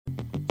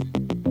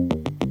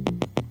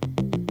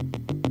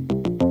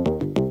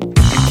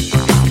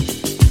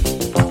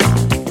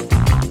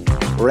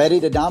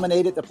Ready to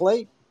dominate at the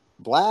plate?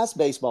 Blast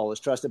Baseball is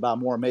trusted by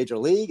more major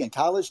league and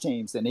college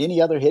teams than any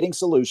other hitting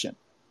solution.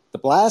 The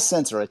Blast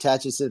sensor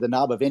attaches to the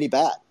knob of any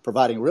bat,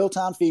 providing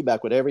real-time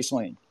feedback with every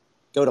swing.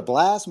 Go to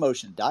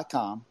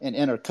blastmotion.com and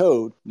enter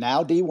code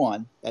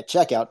NOWD1 at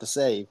checkout to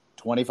save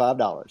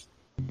 $25.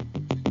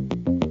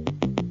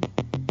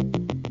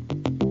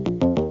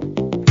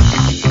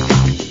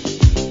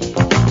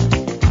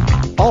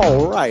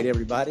 All right,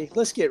 everybody,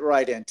 let's get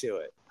right into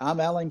it. I'm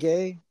Alan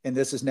Gay, and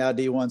this is Now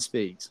D1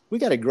 Speaks. We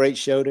got a great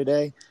show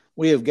today.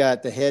 We have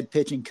got the head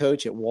pitching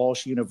coach at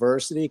Walsh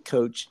University,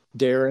 Coach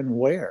Darren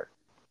Ware.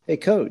 Hey,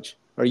 Coach,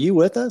 are you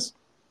with us?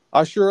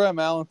 I sure am,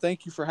 Alan.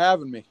 Thank you for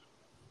having me.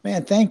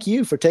 Man, thank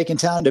you for taking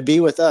time to be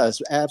with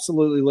us.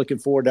 Absolutely looking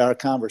forward to our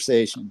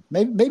conversation.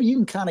 Maybe you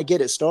can kind of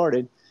get it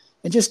started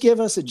and just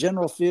give us a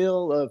general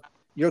feel of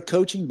your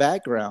coaching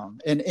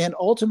background. And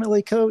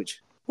ultimately,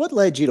 Coach, what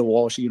led you to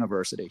Walsh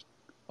University?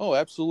 Oh,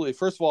 absolutely.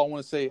 First of all, I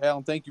want to say,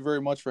 Alan, thank you very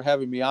much for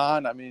having me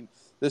on. I mean,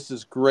 this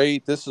is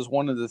great. This is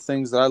one of the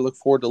things that I look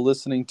forward to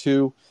listening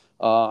to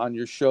on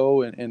your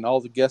show and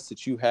all the guests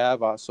that you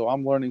have. So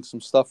I'm learning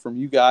some stuff from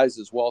you guys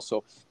as well.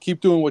 So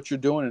keep doing what you're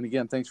doing. And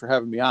again, thanks for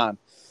having me on.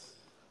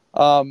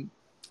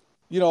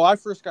 I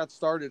first got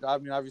started. I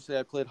mean, obviously,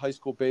 I played high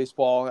school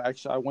baseball.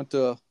 Actually, I went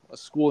to a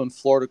school in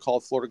Florida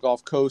called Florida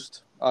Gulf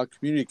Coast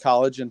Community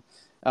College and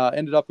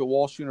ended up at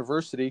Walsh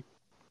University.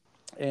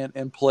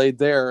 And played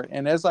there.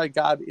 And as I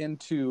got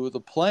into the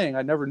playing,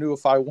 I never knew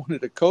if I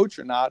wanted to coach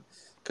or not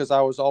because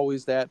I was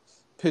always that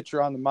pitcher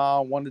on the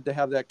mound, wanted to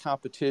have that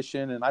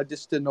competition, and I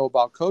just didn't know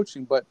about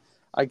coaching. But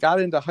I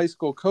got into high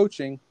school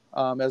coaching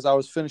as I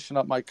was finishing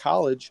up my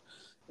college,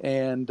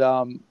 and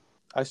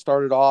I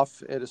started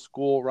off at a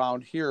school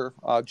around here,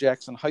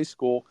 Jackson High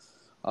School,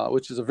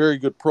 which is a very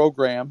good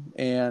program,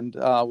 and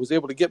was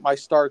able to get my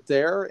start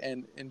there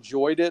and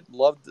enjoyed it,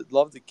 loved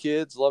the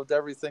kids, loved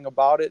everything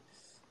about it.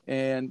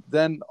 And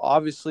then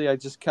obviously I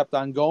just kept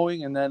on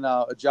going, and then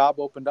a job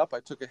opened up. I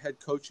took a head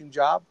coaching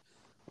job,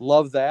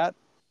 loved that.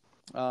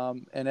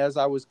 And as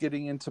I was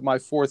getting into my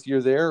fourth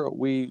year there,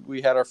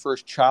 we had our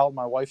first child,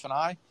 my wife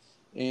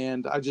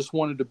and I just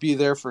wanted to be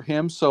there for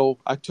him. So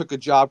I took a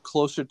job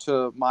closer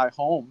to my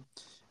home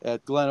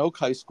at Glen Oak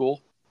High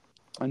School,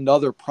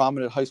 another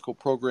prominent high school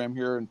program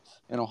here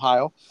in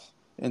Ohio.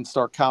 In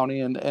Stark County,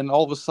 and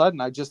all of a sudden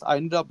I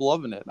ended up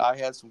loving it. I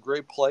had some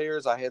great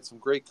players. I had some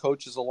great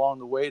coaches along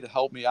the way to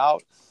help me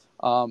out.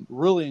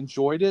 Really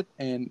enjoyed it.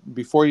 And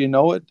before you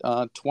know it,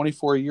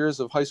 24 years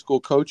of high school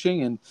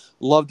coaching and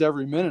loved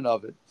every minute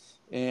of it.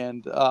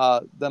 And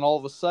then all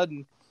of a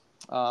sudden,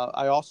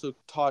 I also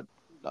taught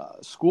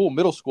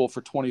middle school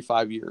for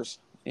 25 years.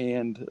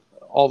 And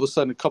all of a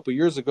sudden, a couple of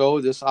years ago,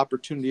 this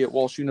opportunity at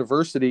Walsh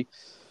University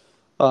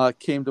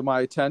came to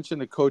my attention.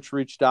 The coach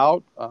reached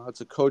out.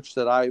 It's a coach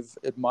that I've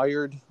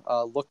admired,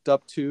 looked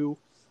up to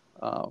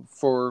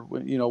for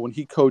when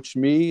he coached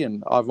me,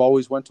 and I've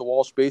always went to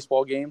Walsh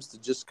baseball games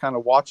to just kind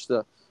of watch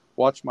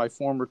my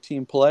former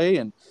team play,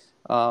 and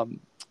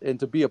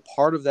to be a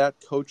part of that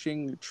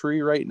coaching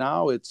tree right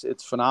now,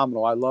 it's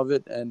phenomenal. I love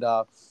it, and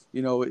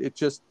it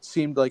just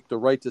seemed like the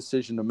right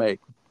decision to make.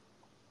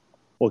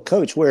 Well,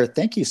 Coach Ware,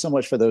 thank you so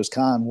much for those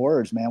kind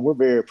words, man. We're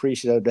very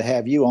appreciative to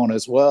have you on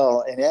as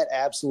well. And that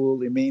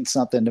absolutely means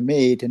something to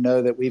me to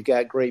know that we've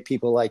got great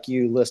people like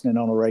you listening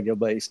on a regular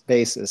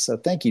basis. So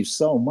thank you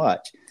so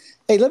much.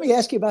 Hey, let me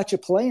ask you about your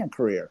playing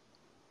career.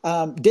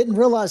 Didn't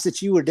realize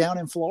that you were down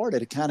in Florida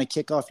to kind of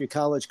kick off your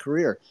college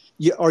career.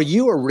 Are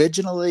you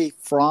originally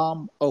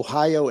from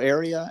Ohio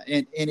area?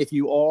 And if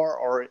you are,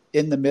 or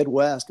in the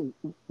Midwest,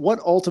 what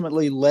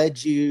ultimately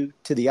led you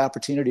to the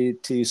opportunity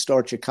to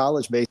start your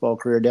college baseball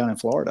career down in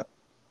Florida?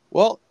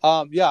 Well,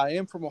 I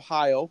am from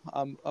Ohio.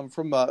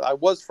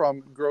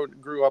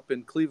 Grew up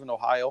in Cleveland,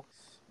 Ohio.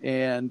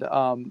 And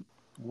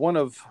one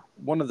of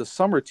the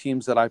summer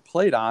teams that I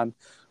played on,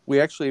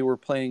 we actually were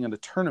playing in a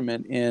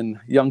tournament in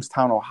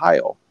Youngstown,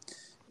 Ohio.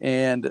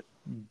 And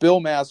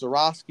Bill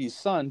Mazeroski's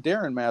son,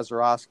 Darren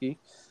Mazeroski,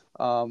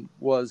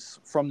 was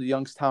from the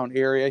Youngstown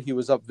area. He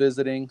was up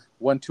visiting,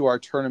 went to our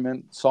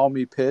tournament, saw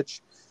me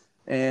pitch,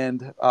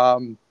 and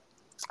I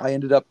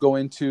ended up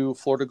going to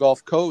Florida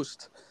Gulf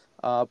Coast,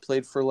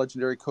 played for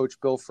legendary coach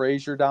Bill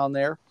Frazier down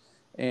there,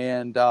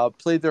 and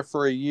played there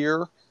for a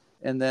year,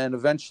 and then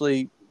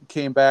eventually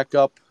came back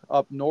up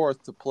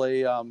north to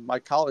play my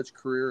college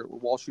career at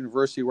Walsh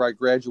University, where I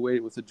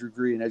graduated with a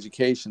degree in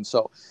education.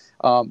 So,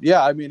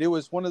 it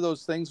was one of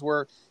those things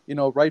where,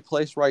 right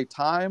place, right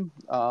time.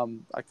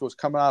 I was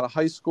coming out of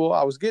high school.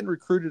 I was getting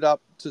recruited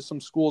up to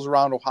some schools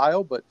around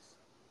Ohio, but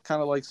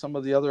kind of like some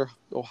of the other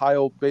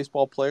Ohio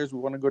baseball players, we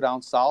want to go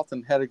down south,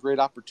 and had a great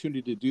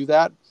opportunity to do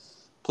that.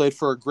 Played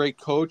for a great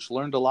coach,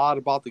 learned a lot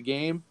about the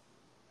game.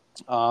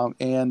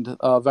 And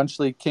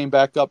eventually came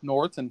back up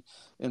north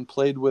and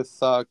played with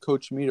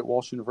Coach Mead at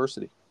Walsh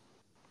University.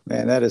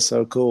 Man, that is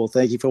so cool.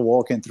 Thank you for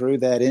walking through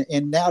that.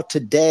 And now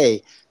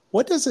today,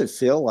 what does it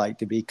feel like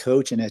to be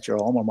coaching at your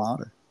alma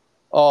mater?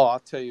 Oh, I'll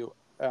tell you,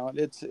 Alan,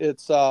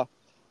 it's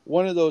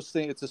one of those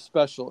things. It's a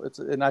special.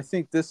 And I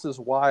think this is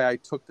why I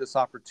took this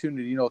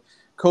opportunity.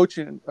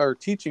 Coaching or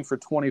teaching for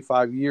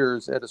 25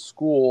 years at a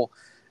school,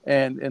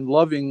 and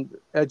loving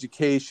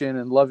education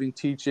and loving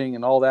teaching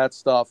and all that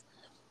stuff.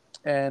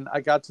 And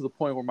I got to the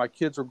point where my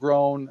kids were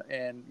grown,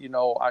 and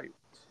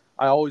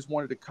I always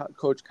wanted to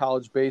coach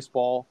college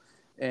baseball.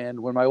 And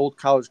when my old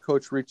college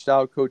coach reached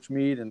out, Coach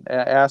Mead, and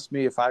asked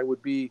me if I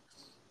would be,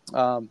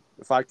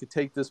 if I could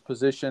take this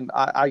position,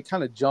 I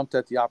kind of jumped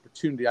at the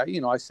opportunity.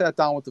 I sat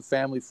down with the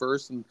family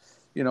first, and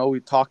we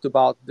talked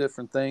about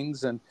different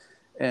things, and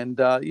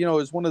it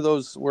was one of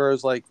those where I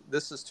was like,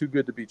 this is too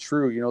good to be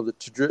true.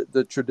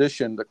 The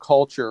tradition, the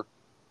culture,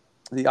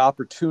 the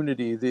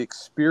opportunity, the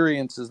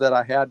experiences that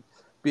I had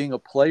being a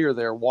player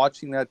there,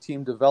 watching that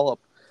team develop,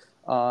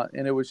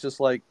 and it was just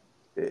like.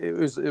 It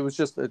was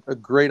just a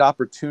great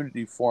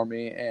opportunity for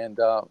me, and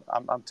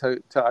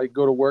I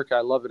go to work.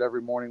 I love it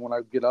every morning when I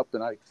get up,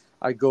 and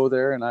I go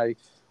there and I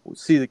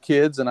see the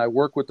kids and I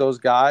work with those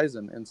guys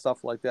and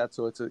stuff like that.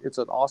 So it's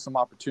an awesome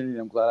opportunity.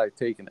 I'm glad I've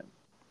taken it.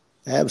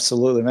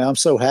 Absolutely, man. I'm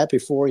so happy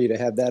for you to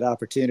have that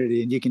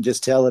opportunity, and you can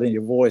just tell it in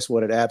your voice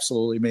what it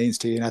absolutely means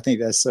to you. And I think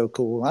that's so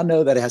cool. I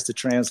know that it has to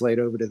translate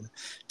over to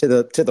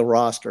the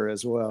roster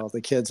as well, the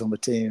kids on the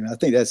team. I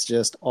think that's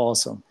just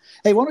awesome.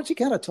 Hey, why don't you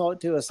kind of talk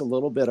to us a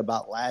little bit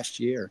about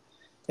last year,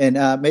 and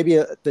maybe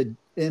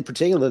in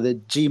particular the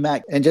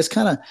GMAC, and just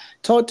kind of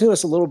talk to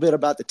us a little bit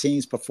about the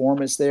team's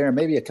performance there, and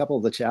maybe a couple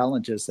of the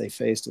challenges they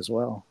faced as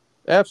well.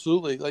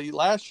 Absolutely. Like,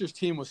 last year's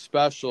team was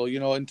special.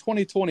 In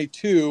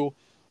 2022.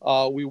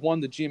 We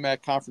won the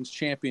GMAC Conference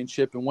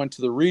Championship and went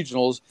to the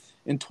regionals.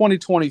 In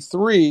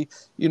 2023,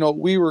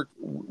 we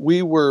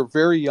were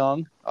very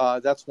young.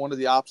 That's one of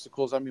the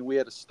obstacles. I mean, we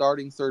had a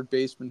starting third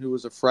baseman who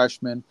was a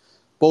freshman.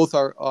 We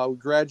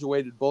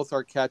graduated both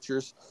our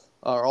catchers,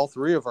 all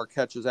three of our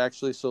catchers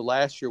actually. So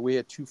last year we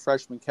had two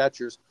freshman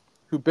catchers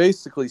who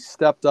basically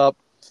stepped up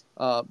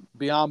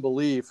beyond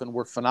belief and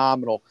were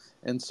phenomenal.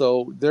 And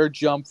so their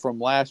jump from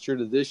last year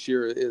to this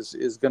year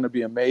is going to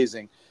be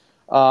amazing.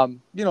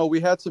 We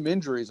had some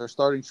injuries. Our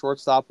starting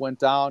shortstop went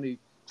down. He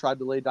tried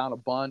to lay down a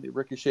bunt. It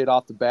ricocheted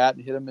off the bat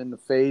and hit him in the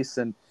face.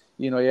 And,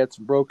 he had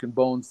some broken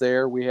bones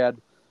there. We had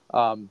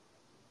one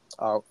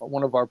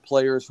of our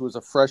players who was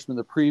a freshman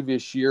the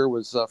previous year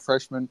was a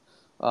freshman,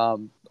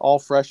 all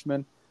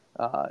freshman.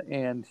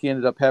 And he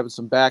ended up having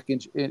some back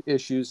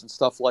issues and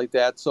stuff like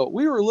that. So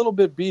we were a little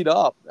bit beat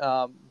up.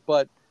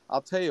 But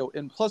I'll tell you,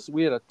 and plus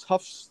we had a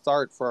tough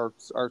start for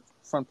our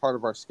front part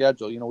of our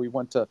schedule. We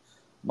went to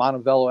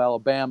Montevallo,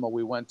 Alabama.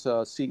 We went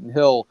to Seton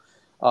Hill,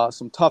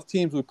 some tough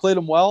teams. We played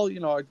them well.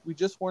 We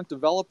just weren't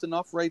developed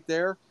enough right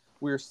there.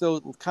 We were still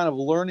kind of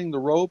learning the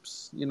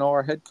ropes.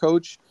 Our head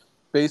coach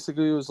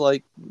basically was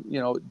like,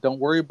 don't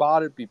worry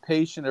about it. Be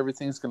patient.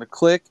 Everything's going to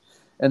click.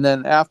 And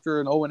then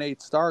after an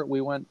 0-8 start,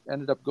 we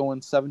ended up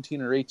going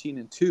 17 or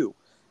 18-2.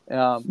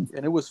 And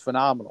it was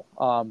phenomenal.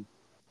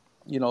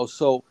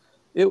 So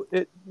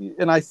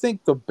and I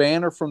think the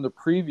banner from the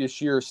previous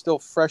year is still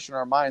fresh in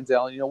our minds,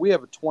 Alan. We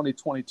have a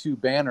 2022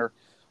 banner,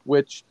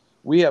 which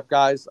we have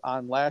guys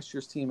on last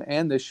year's team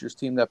and this year's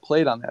team that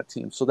played on that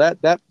team. So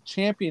that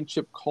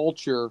championship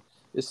culture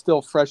is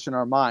still fresh in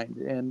our mind.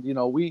 And,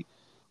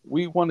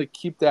 we want to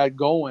keep that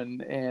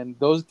going. And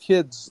those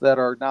kids that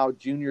are now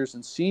juniors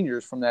and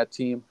seniors from that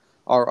team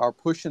are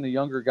pushing the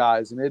younger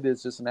guys. And it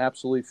is just an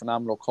absolutely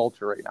phenomenal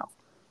culture right now.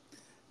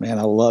 Man,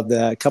 I love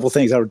that. A couple of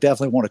things I would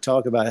definitely want to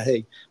talk about.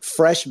 Hey,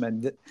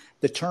 freshman,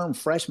 the term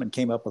freshman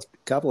came up a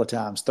couple of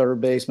times.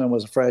 Third baseman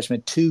was a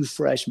freshman, two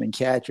freshman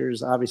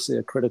catchers, obviously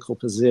a critical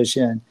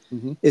position.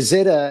 Mm-hmm. Is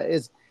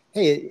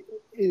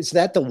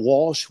that the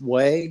Walsh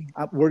way?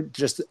 We're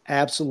just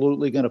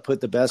absolutely going to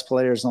put the best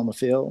players on the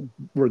field,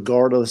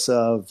 regardless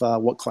of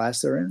what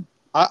class they're in?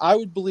 I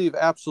would believe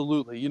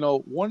absolutely.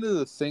 One of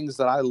the things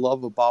that I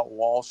love about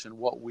Walsh and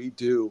what we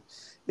do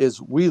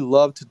is we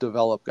love to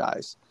develop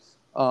guys.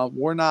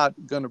 We're not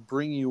going to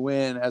bring you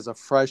in as a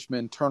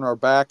freshman, turn our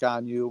back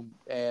on you,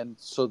 and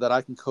so that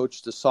I can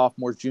coach the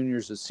sophomores,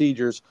 juniors, and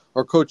seniors,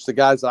 or coach the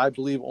guys that I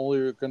believe only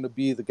are going to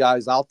be the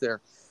guys out there,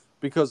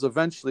 because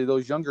eventually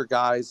those younger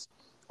guys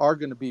are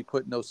going to be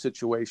put in those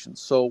situations.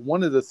 So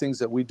one of the things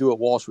that we do at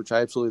Walsh, which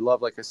I absolutely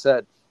love, like I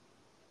said,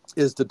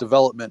 is the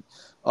development.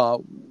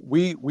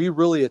 We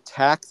really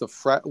attack the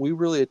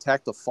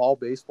fall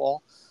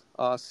baseball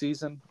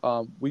season.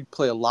 We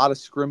play a lot of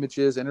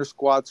scrimmages,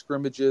 inter-squad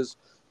scrimmages,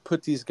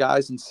 put these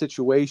guys in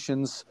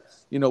situations.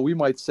 We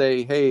might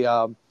say, hey,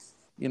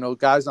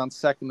 guys on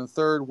second and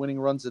third, winning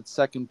runs at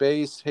second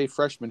base. Hey,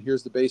 freshman,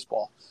 here's the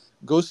baseball.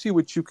 Go see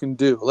what you can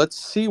do. Let's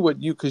see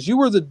because you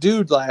were the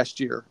dude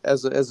last year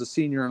as a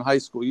senior in high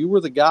school. You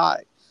were the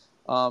guy.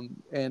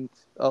 And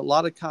a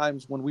lot of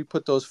times when we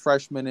put those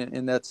freshmen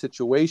in that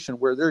situation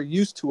where they're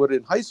used to it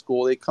in high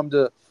school, they come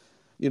to,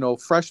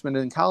 freshmen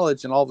in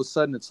college, and all of a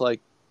sudden it's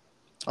like,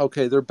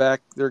 okay, they're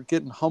back. They're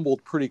getting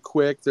humbled pretty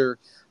quick. They're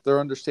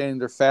understanding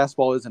their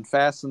fastball isn't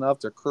fast enough.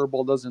 Their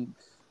curveball doesn't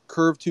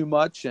curve too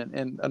much.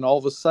 And all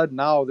of a sudden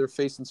now they're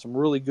facing some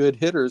really good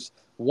hitters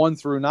 1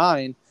 through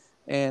 9.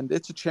 and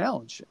it's a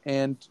challenge.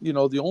 And,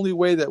 the only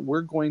way that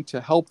we're going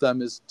to help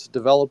them is to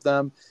develop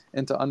them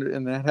and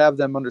and have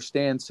them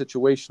understand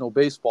situational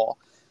baseball.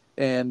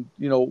 And,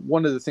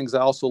 one of the things I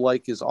also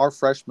like is our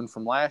freshmen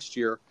from last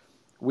year.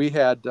 We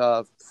had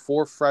 5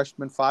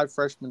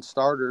 freshman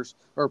starters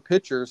or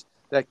pitchers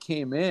that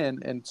came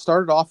in and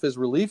started off as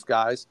relief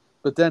guys,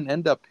 but then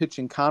end up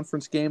pitching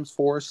conference games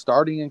for us,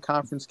 starting in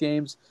conference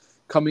games,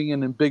 coming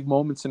in big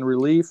moments in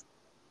relief.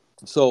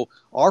 So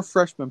our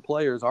freshman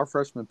players, our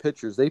freshman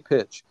pitchers, they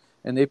pitch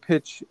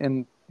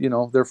in,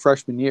 their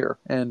freshman year.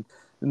 And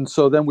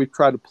so then we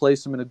try to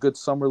place them in a good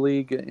summer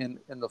league in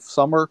the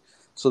summer,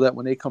 so that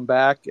when they come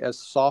back as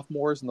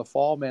sophomores in the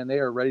fall, man, they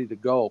are ready to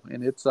go.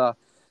 And it's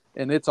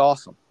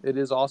awesome. It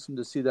is awesome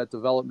to see that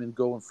development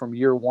going from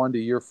year 1 to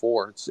year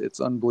 4. It's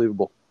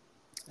unbelievable.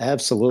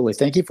 Absolutely.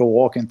 Thank you for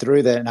walking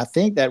through that. And I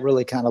think that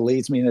really kind of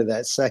leads me into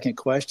that second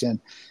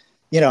question.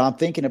 I'm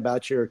thinking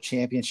about your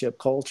championship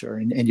culture,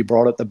 and you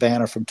brought up the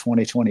banner from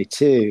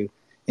 2022.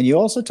 And you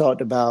also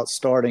talked about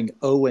starting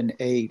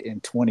 0-8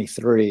 in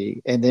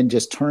 23, and then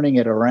just turning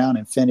it around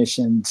and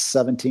finishing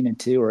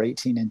 17-2 or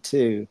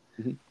 18-2.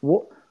 Mm-hmm.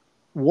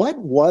 What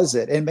was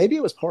it? And maybe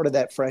it was part of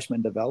that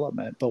freshman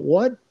development, but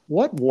what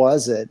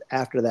was it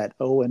after that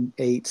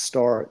 0-8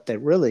 start that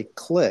really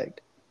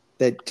clicked,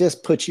 that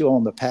just put you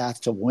on the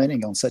path to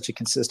winning on such a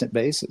consistent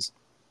basis?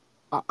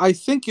 I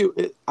think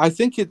it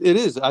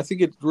is. I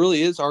think it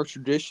really is our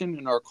tradition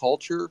and our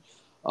culture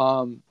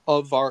of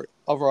our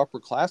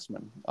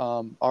upperclassmen.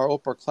 Our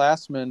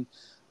upperclassmen,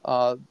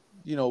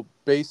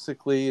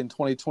 basically in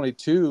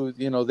 2022,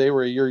 they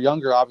were a year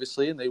younger,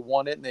 obviously, and they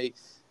won it, and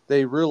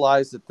they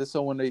realized that this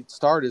 0-8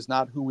 start is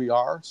not who we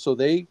are. So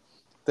they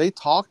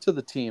talked to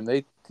the team.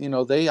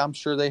 I'm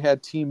sure they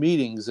had team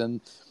meetings, and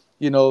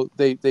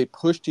they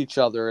pushed each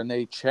other and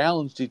they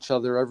challenged each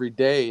other every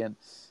day. And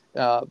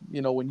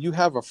when you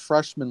have a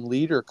freshman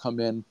leader come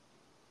in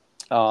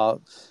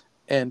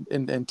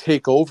and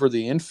take over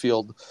the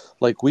infield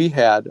like we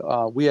had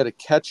a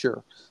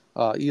catcher,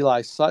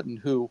 Eli Sutton,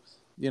 who,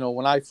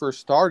 when I first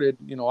started,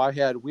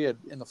 we had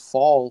in the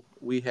fall,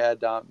 we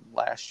had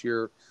last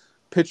year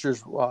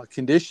pitchers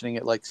conditioning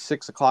at like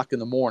 6 o'clock in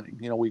the morning.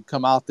 We'd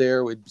come out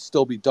there, it'd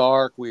still be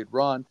dark, we'd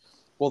run.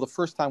 Well, the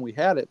first time we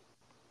had it,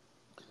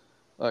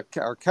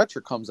 our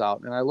catcher comes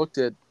out, and I looked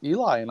at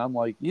Eli, and I'm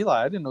like,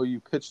 Eli, I didn't know you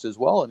pitched as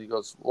well. And he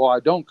goes, well, I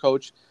don't,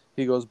 coach.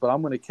 He goes, but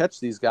I'm going to catch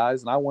these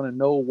guys, and I want to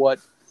know what,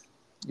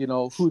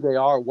 who they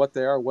are, what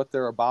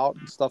they're about,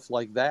 and stuff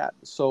like that.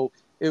 So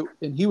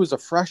and he was a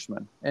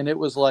freshman, and it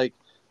was like,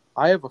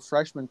 I have a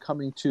freshman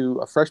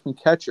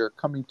catcher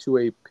coming to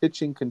a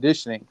pitching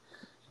conditioning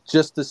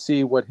just to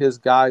see what his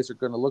guys are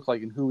going to look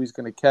like and who he's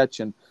going to catch,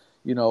 and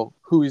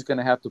who he's going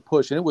to have to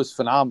push. And it was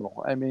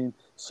phenomenal. I mean,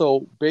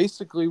 so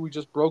basically we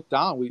just broke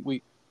down.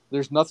 We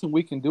there's nothing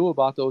we can do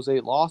about those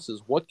 8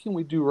 losses. What can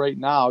we do right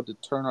now to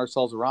turn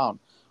ourselves around?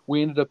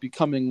 We ended up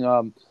becoming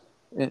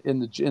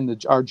in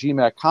our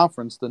GMAC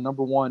conference the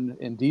number 1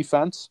 in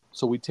defense.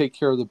 So we take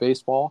care of the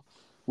baseball.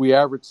 We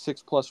average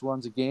 6+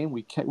 runs a game.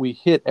 We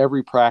hit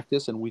every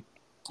practice, and we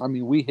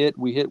hit.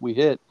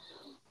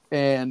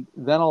 And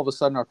then all of a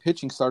sudden our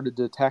pitching started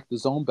to attack the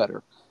zone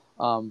better.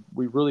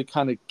 We really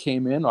kind of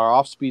came in. Our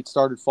off speed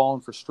started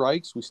falling for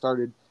strikes. We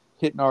started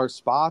hitting our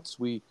spots.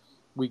 We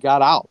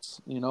got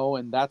outs,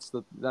 and that's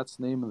the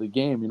name of the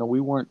game.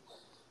 We weren't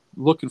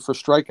looking for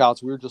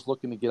strikeouts. We were just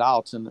looking to get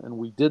outs, and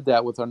we did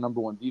that with our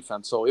number 1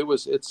 defense. So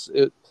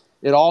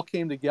it all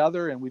came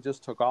together, and we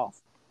just took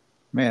off.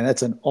 Man,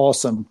 that's an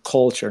awesome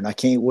culture. And I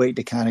can't wait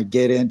to kind of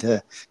get into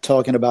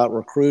talking about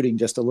recruiting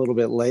just a little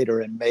bit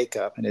later in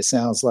makeup. And it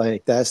sounds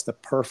like that's the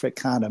perfect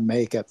kind of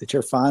makeup that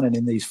you're finding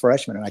in these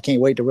freshmen. And I can't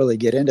wait to really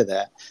get into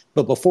that.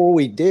 But before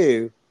we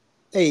do,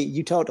 hey,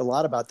 you talked a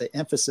lot about the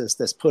emphasis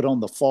that's put on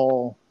the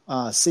fall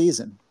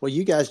season. Well,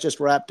 you guys just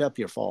wrapped up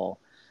your fall.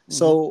 Mm-hmm.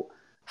 So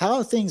how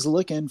are things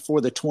looking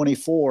for the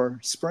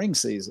 24 spring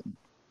season?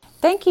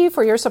 Thank you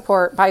for your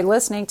support by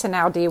listening to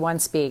Now D1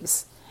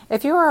 Speaks.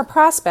 If you are a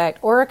prospect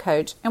or a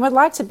coach and would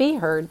like to be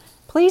heard,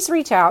 please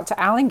reach out to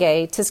Alan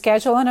Gay to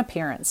schedule an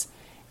appearance.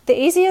 The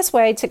easiest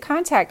way to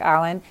contact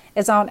Alan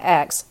is on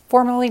X,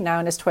 formerly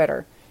known as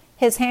Twitter.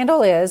 His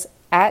handle is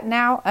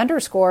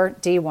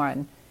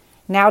 @now_D1.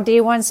 Now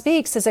D1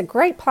 Speaks is a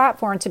great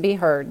platform to be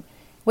heard.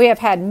 We have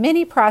had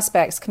many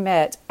prospects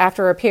commit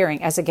after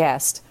appearing as a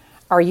guest.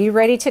 Are you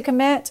ready to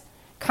commit?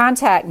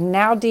 Contact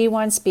Now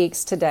D1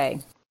 Speaks today.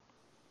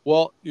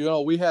 Well,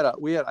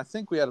 I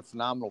think we had a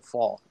phenomenal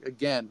fall.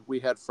 Again, we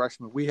had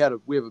freshmen. We have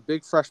a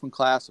big freshman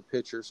class of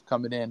pitchers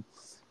coming in,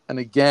 and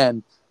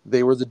again,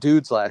 they were the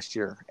dudes last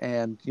year.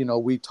 And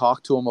we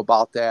talked to them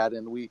about that,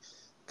 and we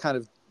kind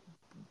of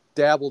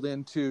dabbled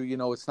into,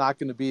 it's not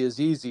going to be as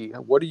easy.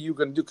 What are you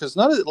going to do? Because a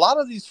lot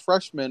of these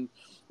freshmen,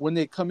 when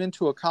they come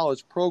into a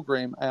college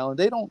program, Alan,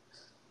 they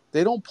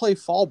don't play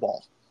fall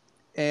ball.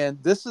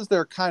 And this is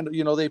their kind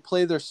of, they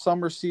play their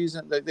summer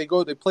season. They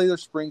play their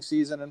spring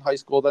season in high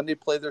school. Then they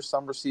play their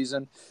summer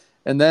season.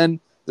 And then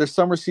their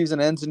summer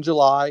season ends in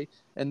July.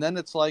 And then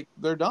it's like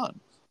they're done.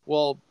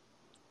 Well,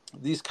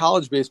 these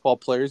college baseball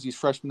players, these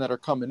freshmen that are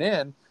coming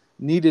in,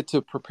 needed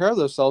to prepare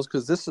themselves,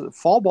 because this is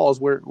fall ball is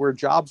where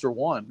jobs are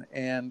won.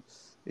 And,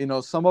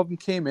 some of them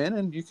came in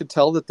and you could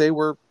tell that they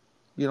were,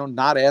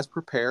 not as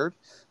prepared.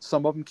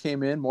 Some of them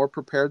came in more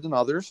prepared than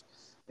others.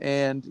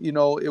 And,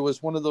 it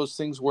was one of those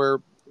things where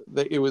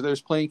they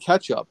was playing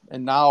catch up,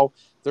 and now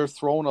they're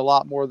throwing a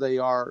lot more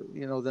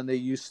than they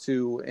used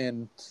to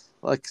in,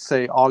 like,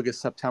 say,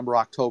 August, September,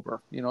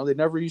 October. They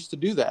never used to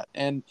do that.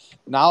 And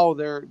now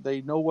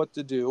they know what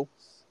to do.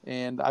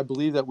 And I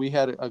believe that we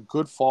had a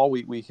good fall.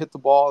 We hit the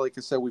ball. Like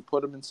I said, we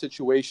put them in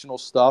situational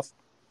stuff.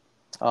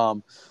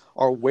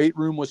 Our weight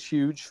room was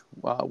huge.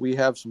 We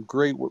have some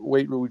great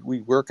weight room.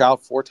 We work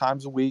out 4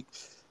 times a week.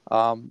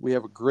 We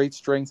have a great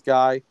strength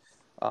guy.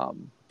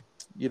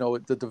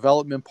 The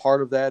development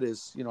part of that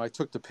is, I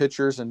took the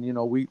pictures, and,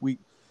 we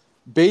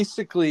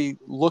basically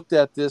looked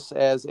at this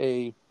as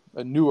a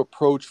new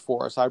approach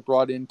for us. I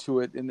brought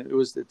into it, and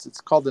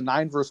it's called the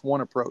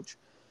 9-versus-1 approach.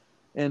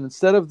 And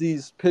instead of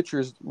these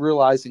pitchers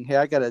realizing, hey,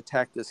 I got to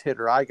attack this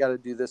hitter, I got to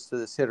do this to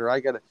this hitter,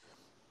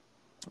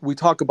 we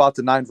talk about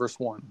the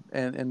 9-versus-1,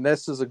 and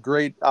this is a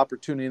great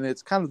opportunity, and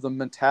it's kind of the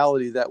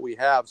mentality that we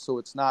have. So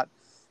it's not,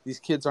 these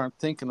kids aren't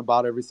thinking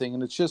about everything,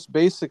 and it's just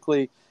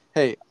basically,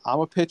 hey, I'm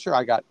a pitcher,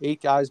 I got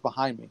 8 guys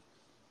behind me,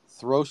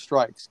 throw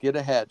strikes, get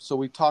ahead. So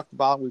we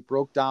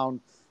broke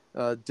down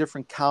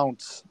different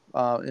counts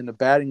in the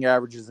batting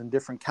averages and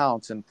different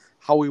counts, and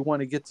how we want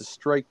to get to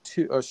strike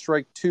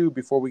 2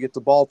 before we get to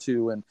ball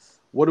 2, and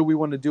what do we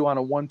want to do on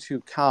a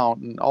 1-2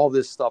 count, and all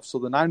this stuff. So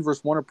the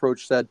 9-versus-1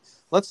 approach said,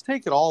 let's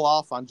take it all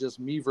off on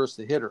just me versus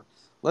the hitter.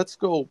 Let's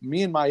go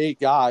me and my 8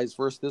 guys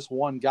versus this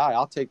one guy.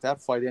 I'll take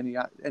that fight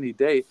any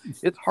day.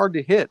 It's hard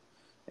to hit,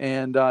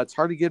 and it's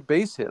hard to get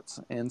base hits.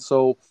 And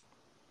so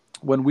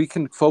when we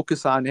can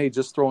focus on, hey,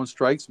 just throwing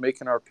strikes,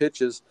 making our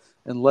pitches,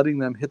 and letting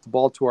them hit the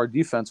ball to our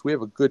defense, we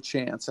have a good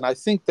chance. And I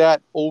think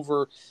that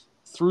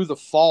through the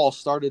fall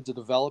started to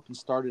develop and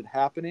started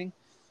happening.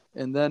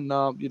 And then,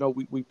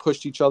 we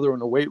pushed each other in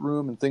the weight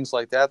room and things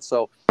like that.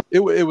 So it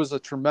was a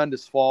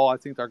tremendous fall. I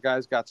think our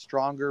guys got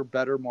stronger,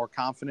 better, more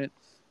confident,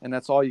 and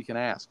that's all you can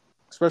ask,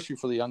 especially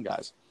for the young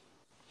guys.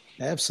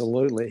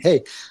 Absolutely.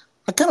 Hey,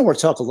 I kind of want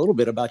to talk a little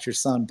bit about your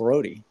son,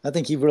 Brody. I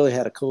think you've really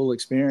had a cool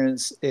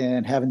experience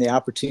in having the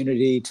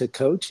opportunity to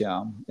coach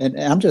him. And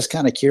I'm just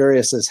kind of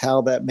curious as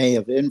how that may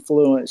have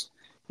influenced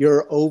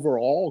your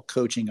overall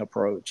coaching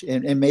approach,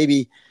 and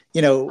maybe,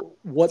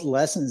 what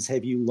lessons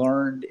have you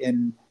learned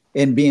in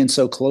being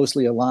so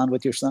closely aligned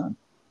with your son?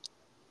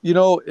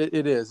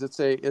 It is.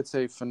 It's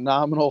a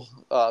phenomenal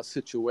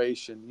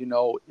situation.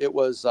 It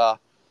was.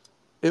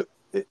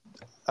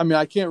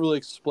 I can't really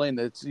explain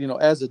it. It's,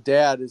 as a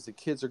dad, as the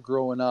kids are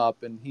growing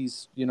up, and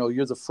he's,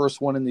 you're the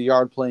first one in the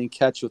yard playing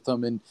catch with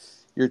them, and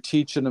you're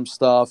teaching them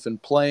stuff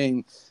and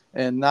playing,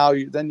 and now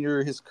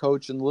you're his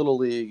coach in Little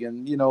League,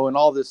 and and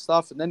all this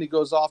stuff, and then he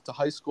goes off to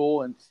high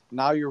school, and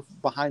now you're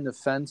behind the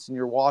fence and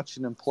you're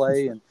watching him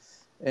play,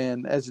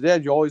 and as a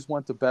dad, you always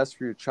want the best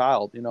for your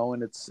child, and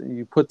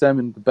you put them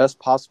in the best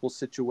possible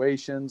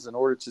situations in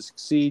order to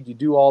succeed. You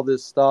do all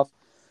this stuff,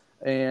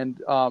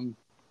 and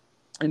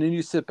then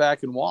you sit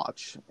back and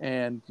watch.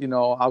 And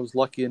I was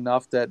lucky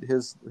enough that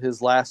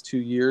his last 2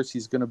 years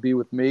he's going to be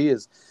with me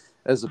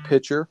as a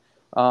pitcher,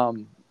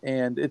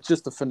 and it's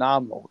just a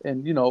phenomenal.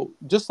 And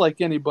just like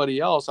anybody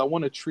else, I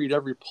want to treat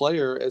every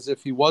player as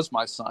if he was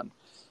my son.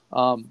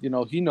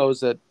 He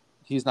knows that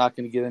he's not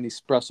going to get any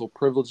special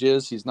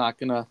privileges. He's not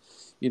going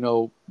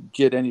to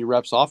get any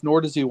reps off, nor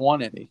does he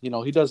want any.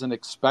 He doesn't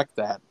expect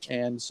that.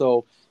 And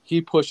so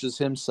he pushes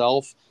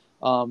himself.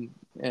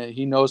 And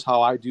he knows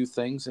how I do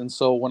things. And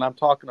so when I'm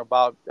talking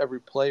about every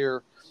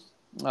player,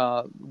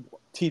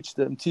 teach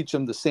them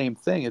the same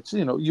thing. It's,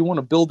 you want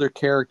to build their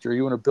character.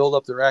 You want to build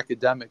up their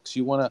academics.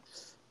 You want to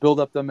build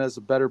up them as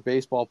a better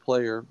baseball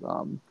player.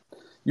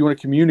 You want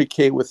to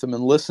communicate with them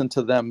and listen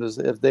to them as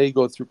if they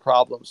go through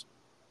problems.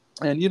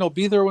 And,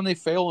 be there when they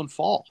fail and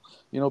fall,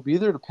 be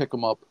there to pick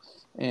them up.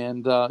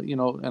 And,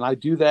 and I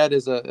do that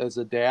as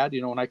a dad.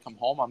 When I come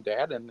home, I'm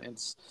dad, and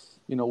it's,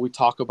 we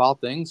talk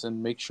about things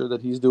and make sure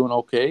that he's doing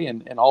okay,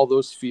 and all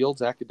those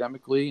fields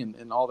academically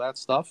and all that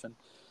stuff.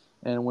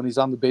 And when he's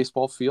on the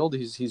baseball field,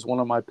 he's one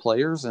of my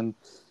players, and,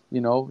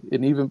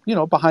 and even,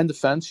 behind the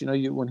fence,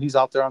 when he's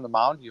out there on the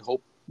mound, you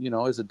hope,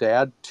 as a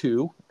dad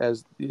too,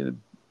 as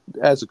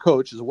a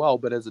coach as well,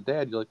 but as a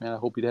dad, you're like, man, I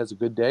hope he has a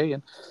good day.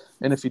 And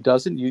if he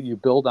doesn't, you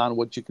build on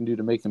what you can do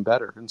to make him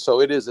better. And so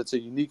it's a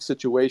unique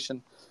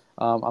situation.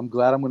 I'm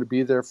glad I'm going to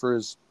be there for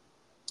his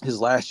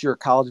last year of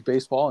college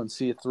baseball and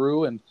see it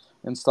through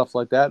and stuff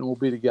like that. And we'll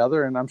be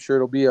together, and I'm sure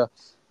it'll be a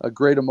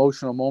great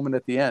emotional moment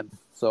at the end.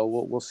 So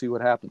we'll see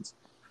what happens.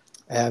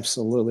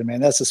 Absolutely, man.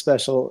 That's a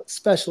special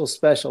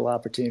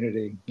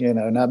opportunity.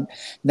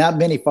 Not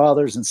many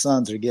fathers and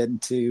sons are getting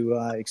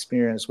to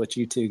experience what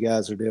you two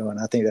guys are doing.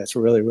 I think that's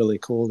really, really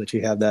cool that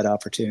you have that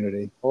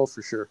opportunity. Oh,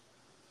 for sure.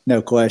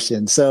 No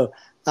question. So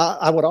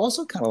I would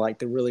also kind of like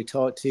to really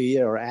talk to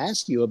you or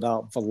ask you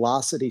about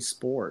Velocity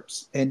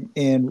Sports and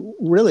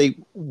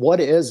really what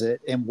is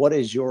it and what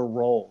is your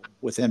role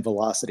within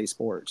Velocity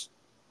Sports?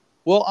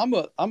 Well,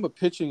 I'm a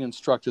pitching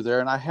instructor there,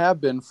 and I have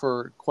been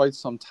for quite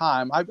some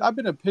time. I've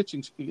been a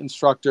pitching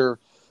instructor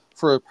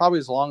for probably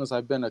as long as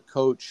I've been a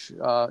coach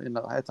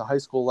at the high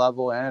school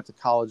level and at the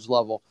college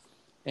level.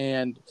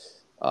 And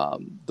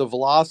the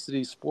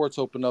Velocity Sports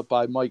opened up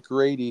by Mike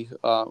Grady,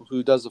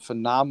 who does a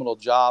phenomenal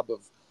job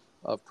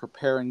of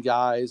preparing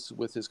guys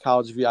with his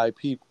college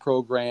VIP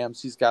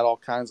programs. He's got all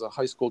kinds of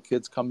high school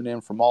kids coming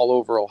in from all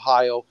over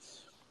Ohio.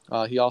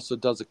 He also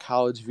does a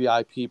college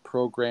VIP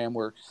program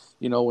where,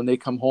 when they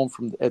come home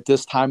from at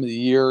this time of the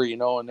year,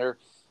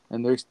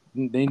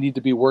 they need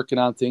to be working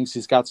on things.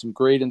 He's got some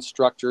great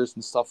instructors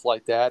and stuff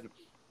like that.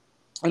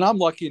 And I'm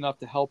lucky enough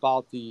to help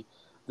out the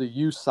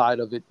youth side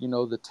of it,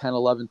 the 10,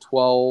 11,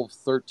 12,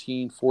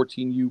 13,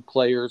 14U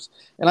players.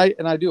 And I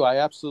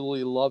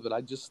absolutely love it.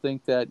 I just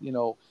think that,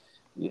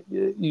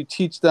 you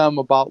teach them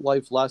about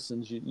life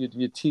lessons.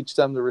 You teach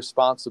them the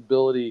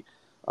responsibility,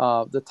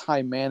 the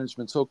time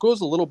management. So it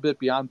goes a little bit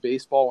beyond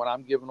baseball. When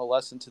I'm giving a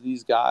lesson to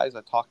these guys,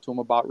 I talk to them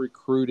about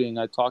recruiting.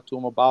 I talk to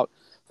them about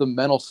the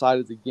mental side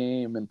of the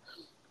game and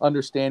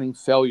understanding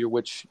failure,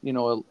 which,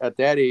 at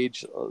that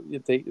age,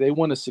 they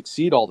want to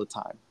succeed all the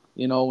time,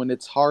 and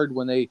it's hard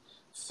when they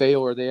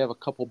fail or they have a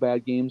couple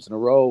bad games in a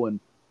row and,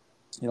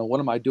 what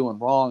am I doing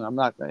wrong? I'm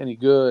not any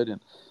good.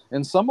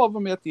 And some of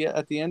them at the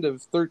end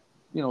of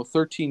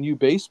 13U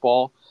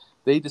baseball,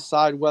 they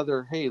decide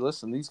whether, hey,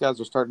 listen, these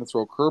guys are starting to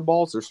throw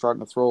curveballs. They're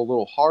starting to throw a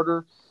little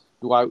harder.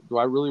 Do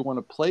I really want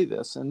to play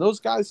this? And those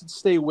guys that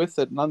stay with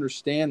it and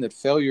understand that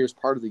failure is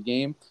part of the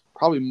game,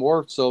 probably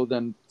more so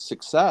than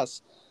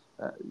success,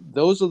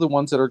 those are the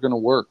ones that are going to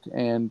work.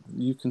 And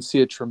you can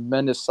see a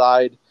tremendous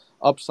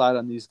upside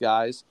on these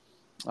guys.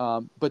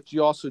 But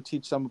you also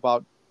teach them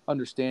about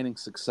understanding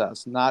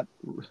success.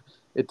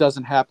 It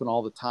doesn't happen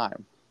all the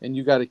time. And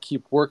you got to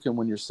keep working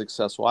when you're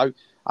successful.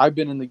 I've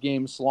been in the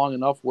games long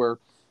enough where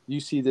you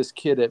see this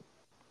kid at,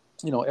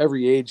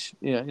 every age,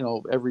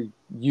 every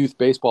youth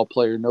baseball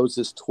player knows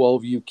this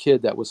 12U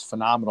kid that was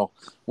phenomenal.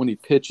 When he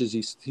pitches,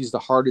 he's the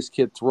hardest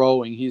kid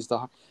throwing.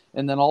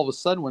 And then all of a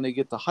sudden when they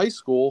get to high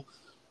school,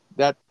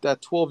 that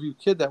 12U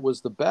kid that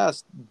was the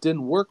best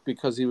didn't work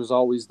because he was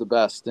always the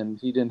best and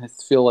he didn't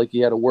feel like he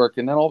had to work.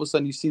 And then all of a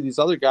sudden you see these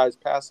other guys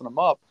passing him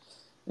up.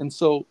 And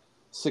so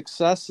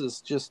success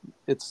is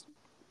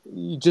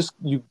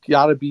you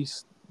got to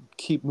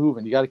keep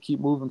moving. You got to keep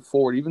moving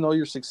forward. Even though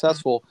you're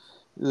successful,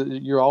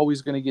 you're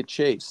always going to get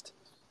chased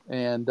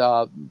and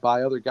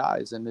by other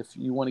guys. And if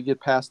you want to get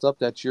passed up,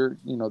 that's your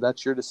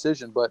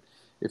decision. But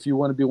if you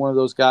want to be one of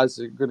those guys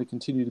that are going to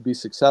continue to be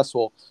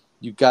successful,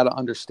 you got to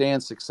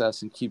understand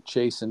success and keep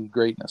chasing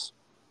greatness.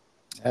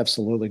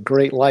 Absolutely.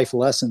 Great life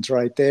lessons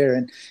right there.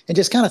 And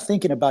just kind of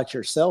thinking about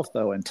yourself,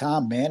 though, and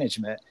time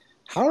management,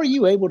 how are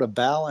you able to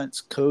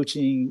balance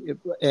coaching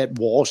at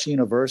Walsh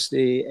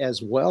University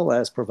as well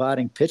as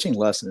providing pitching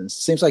lessons?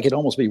 Seems like it'd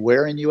almost be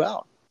wearing you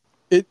out.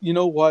 You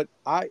know what?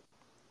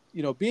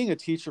 Being a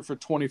teacher for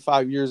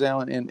 25 years,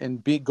 Alan,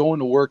 and going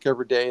to work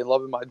every day and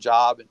loving my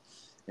job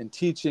and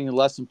teaching and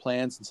lesson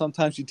plans. And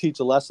sometimes you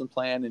teach a lesson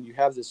plan and you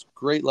have this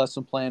great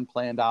lesson plan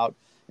planned out.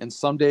 And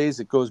some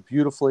days it goes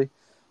beautifully,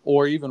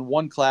 or even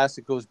one class,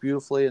 it goes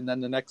beautifully. And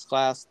then the next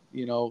class,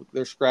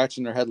 they're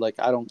scratching their head like,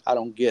 I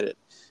don't get it.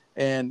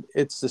 And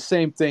it's the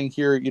same thing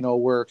here,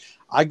 where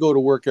I go to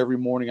work every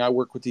morning. I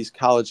work with these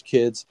college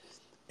kids.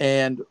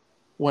 And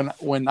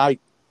when I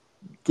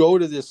go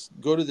to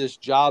this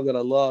job that I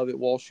love at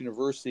Walsh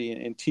University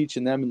and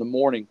teaching them in the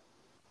morning,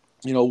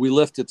 we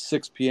lift at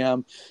 6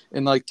 p.m.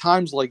 and like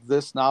times like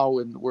this now,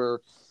 and where,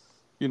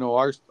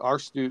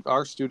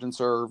 our students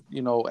are,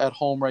 at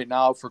home right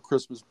now for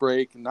Christmas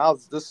break. And now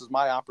this is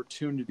my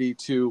opportunity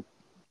to,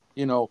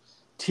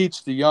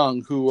 teach the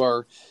young who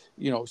are,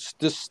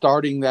 just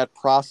starting that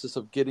process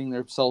of getting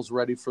themselves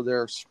ready for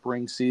their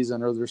spring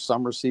season or their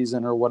summer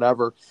season or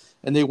whatever.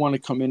 And they want to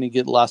come in and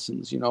get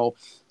lessons.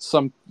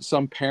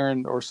 Some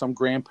parent or some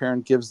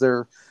grandparent gives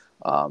their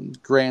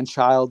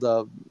grandchild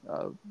a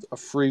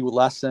free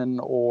lesson,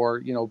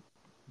 or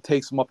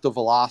takes them up to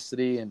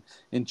Velocity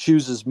and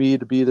chooses me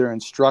to be their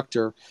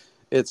instructor.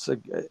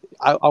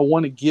 I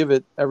want to give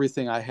it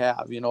everything I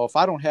have. If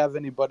I don't have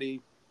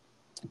anybody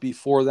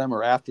before them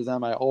or after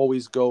them, I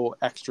always go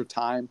extra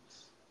time,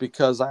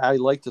 because I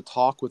like to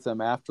talk with them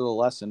after the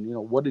lesson.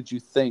 What did you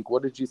think?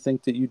 What did you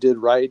think that you did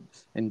right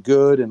and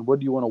good, and what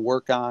do you want to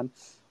work on?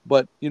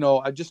 But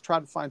I just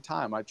try to find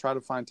time. I try to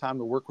find time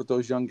to work with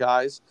those young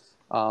guys.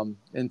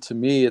 And to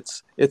me,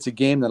 it's a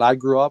game that I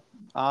grew up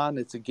on.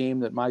 It's a game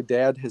that my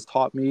dad has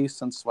taught me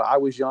since I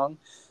was young.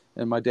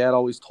 And my dad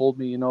always told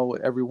me,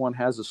 everyone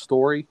has a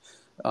story,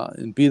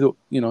 and he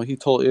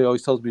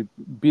always tells me,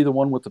 be the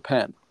one with the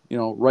pen,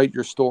 write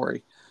your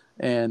story.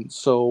 And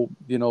so,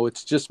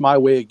 it's just my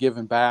way of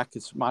giving back.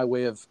 It's my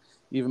way of,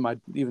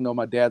 even though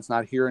my dad's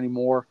not here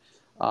anymore,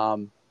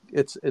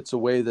 it's a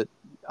way that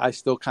I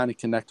still kind of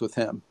connect with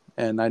him.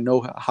 And I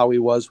know how he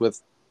was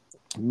with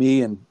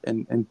me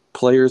and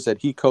players that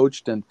he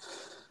coached. And,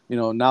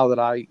 now that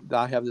I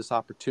have this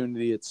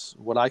opportunity, it's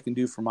what I can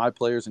do for my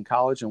players in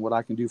college and what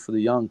I can do for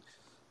the young.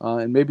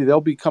 and maybe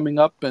they'll be coming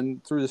up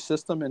and through the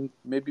system and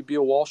maybe be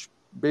a Walsh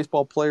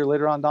baseball player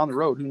later on down the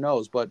road. Who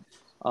knows? But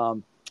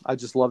I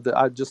just love that.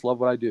 I just love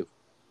what I do.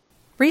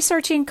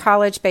 Researching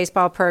college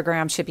baseball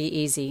programs should be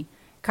easy.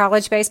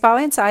 College Baseball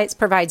Insights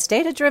provides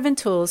data-driven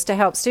tools to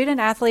help student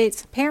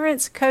athletes,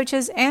 parents,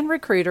 coaches, and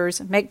recruiters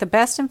make the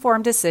best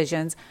informed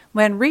decisions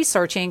when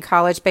researching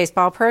college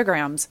baseball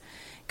programs.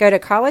 Go to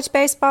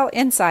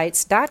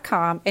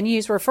collegebaseballinsights.com and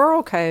use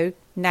referral code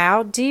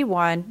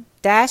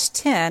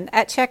NOWD1-10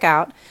 at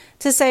checkout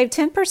to save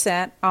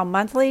 10% on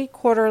monthly,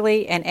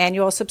 quarterly, and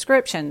annual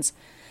subscriptions.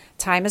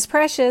 Time is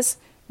precious.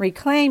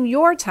 Reclaim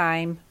your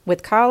time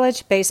with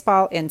College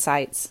Baseball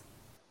Insights.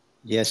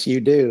 Yes, you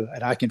do.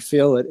 And I can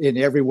feel it in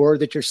every word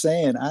that you're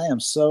saying. I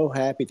am so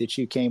happy that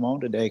you came on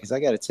today because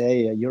I got to tell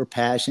you, your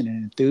passion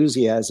and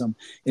enthusiasm,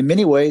 in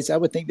many ways, I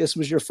would think this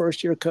was your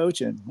first year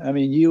coaching. I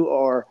mean, you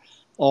are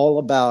all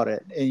about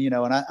it. And,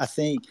 and I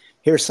think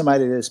here's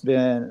somebody that's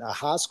been a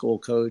high school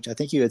coach. I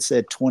think you had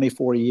said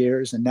 24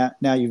 years, and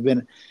now you've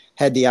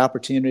had the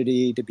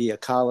opportunity to be a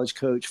college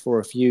coach for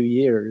a few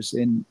years.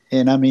 And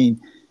I mean,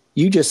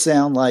 you just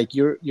sound like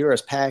you're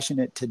as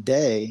passionate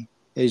today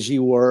as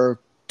you were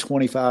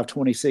 25,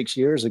 26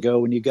 years ago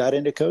when you got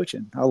into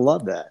coaching. I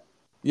love that.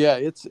 Yeah,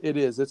 it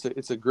is.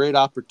 It's a great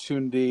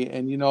opportunity.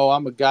 And,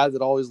 I'm a guy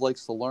that always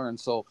likes to learn.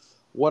 So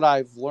what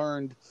I've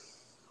learned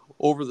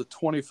over the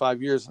 25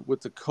 years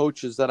with the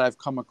coaches that I've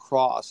come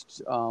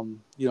across,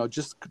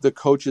 just the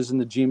coaches in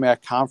the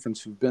GMAC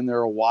conference who've been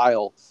there a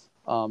while,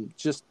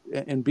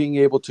 and being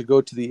able to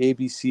go to the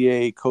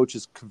ABCA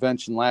coaches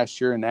convention last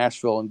year in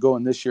Nashville and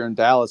going this year in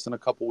Dallas in a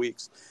couple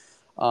weeks.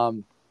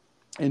 And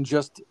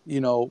just,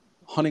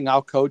 hunting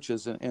out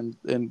coaches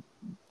and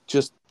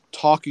just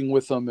talking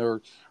with them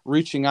or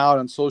reaching out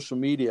on social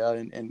media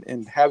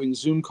and having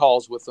Zoom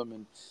calls with them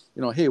and,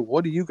 hey,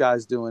 what are you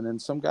guys doing?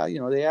 And some guy,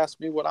 they ask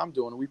me what I'm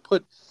doing. And we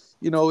put,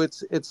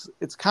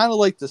 it's kind of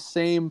like the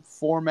same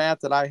format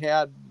that I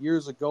had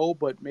years ago,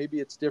 but maybe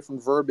it's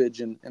different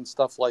verbiage and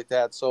stuff like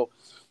that. So,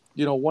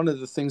 one of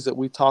the things that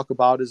we talk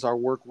about is our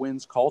work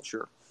wins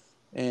culture.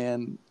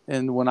 And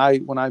when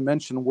I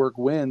mention work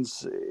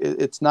wins,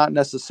 it's not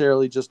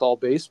necessarily just all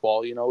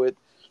baseball.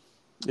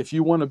 If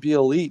you want to be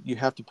elite, you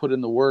have to put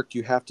in the work.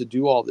 You have to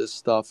do all this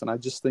stuff. And I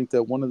just think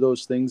that one of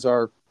those things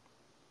it's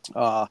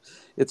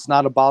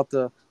not about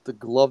the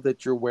glove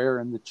that you're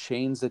wearing, the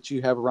chains that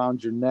you have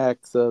around your neck,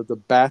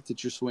 the bat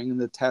that you're swinging,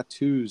 the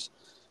tattoos.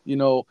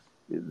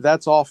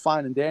 That's all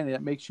fine and dandy.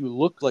 That makes you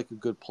look like a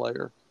good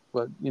player.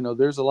 But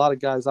there's a lot of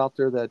guys out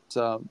there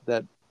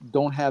that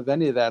don't have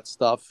any of that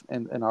stuff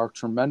and are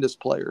tremendous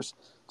players.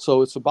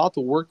 So it's about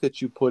the work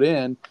that you put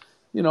in,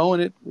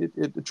 and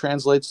it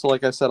translates to,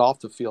 like I said, off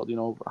the field,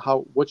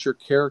 what's your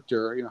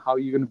character, how are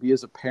you going to be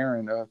as a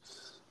parent,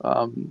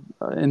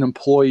 an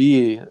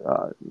employee,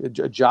 a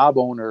job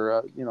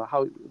owner,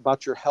 how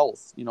about your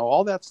health,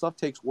 all that stuff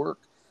takes work.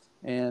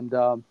 And,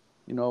 and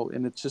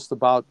it's just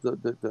about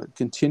the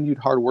continued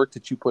hard work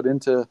that you put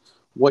into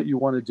what you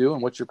want to do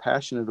and what you're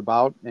passionate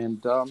about.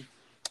 And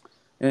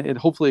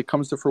hopefully it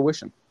comes to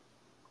fruition.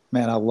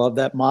 Man, I love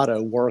that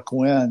motto, work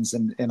wins.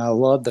 And I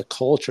love the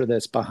culture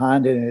that's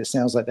behind it. And it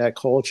sounds like that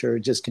culture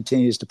just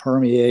continues to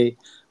permeate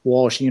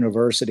Walsh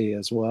University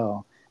as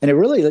well. And it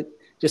really,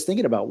 just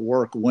thinking about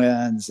work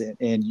wins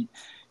and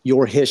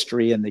your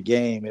history in the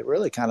game, it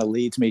really kind of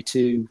leads me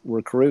to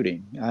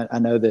recruiting. I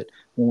know that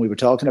when we were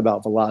talking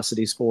about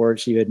Velocity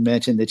Sports, you had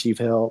mentioned that you've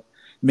helped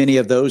many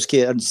of those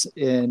kids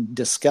in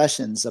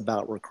discussions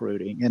about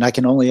recruiting. And I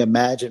can only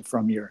imagine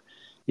from your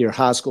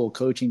high school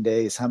coaching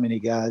days how many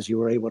guys you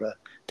were able to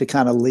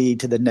kind of lead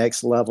to the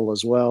next level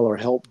as well or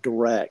help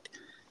direct.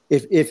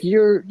 If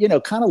you're,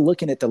 kind of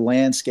looking at the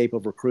landscape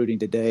of recruiting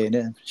today, and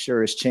I'm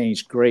sure it's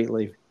changed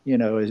greatly,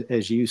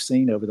 as you've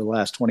seen over the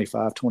last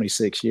 25,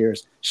 26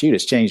 years,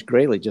 it's changed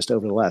greatly just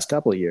over the last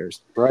couple of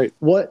years. Right.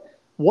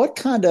 What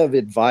kind of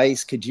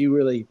advice could you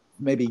really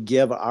maybe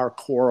give our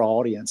core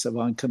audience of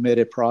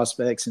uncommitted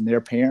prospects and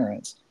their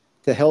parents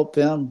to help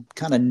them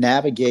kind of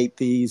navigate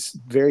these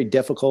very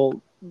difficult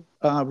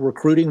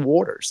recruiting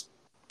waters?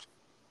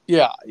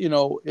 Yeah,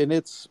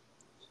 and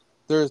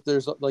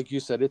there's like you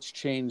said, it's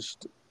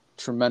changed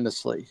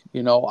tremendously.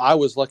 I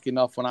was lucky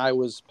enough when I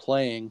was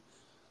playing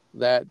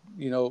that,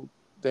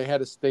 they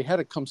had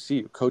to come see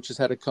you. Coaches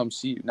had to come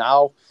see you.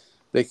 Now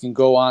they can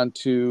go on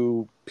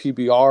to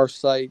PBR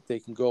site. They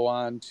can go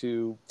on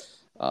to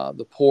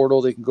the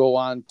portal. They can go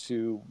on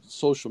to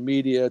social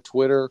media,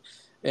 Twitter,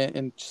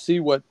 and see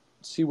what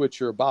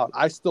you're about.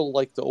 I still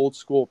like the old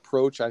school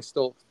approach.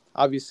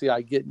 Obviously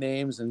I get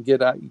names and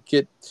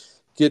get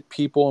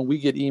people, and we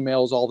get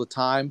emails all the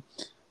time.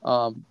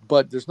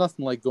 But there's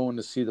nothing like going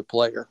to see the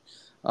player.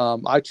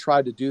 I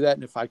try to do that.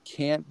 And if I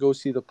can't go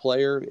see the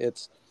player,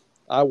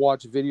 I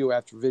watch video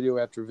after video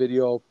after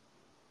video.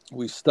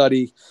 We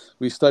study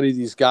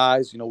these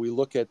guys, we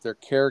look at their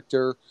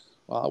character.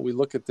 We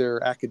look at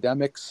their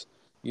academics.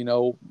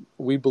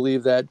 We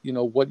believe that,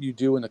 what you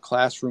do in the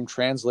classroom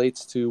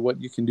translates to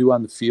what you can do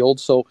on the field.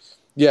 So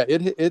yeah,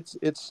 it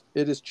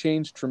has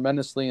changed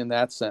tremendously in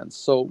that sense.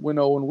 So, when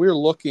we're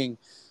looking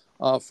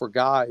for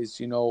guys,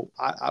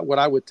 what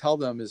I would tell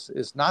them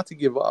is not to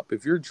give up.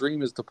 If your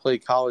dream is to play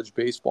college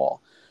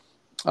baseball,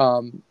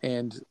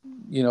 and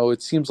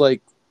it seems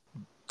like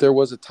there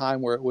was a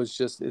time where it was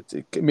just,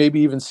 it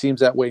maybe even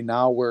seems that way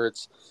now, where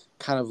it's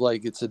kind of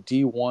like it's a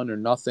D1 or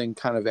nothing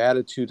kind of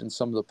attitude in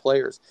some of the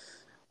players.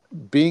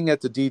 Being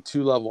at the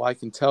D2 level, I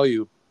can tell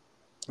you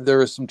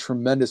there are some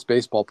tremendous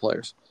baseball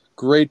players,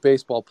 great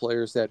baseball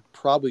players that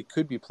probably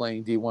could be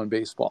playing D1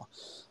 baseball.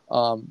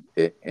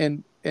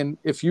 And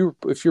if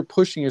you're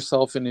pushing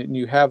yourself and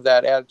you have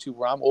that attitude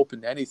where I'm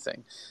open to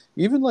anything,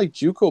 even like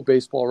JUCO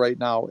baseball right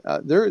now,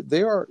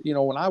 they are,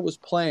 when I was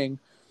playing,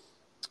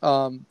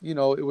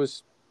 it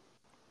was,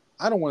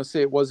 I don't want to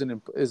say it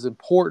wasn't as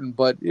important,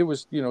 but it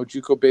was,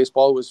 JUCO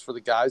baseball was for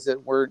the guys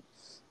that weren't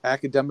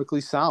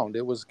academically sound.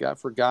 It was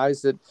for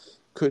guys that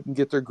couldn't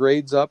get their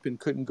grades up and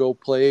couldn't go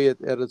play at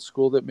a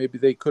school that maybe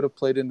they could have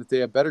played in if they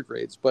had better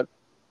grades. But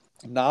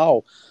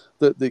now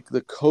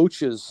the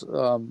coaches,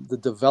 the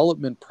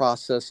development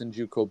process in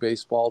JUCO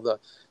baseball,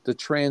 the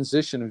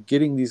transition of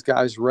getting these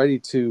guys ready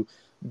to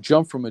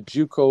jump from a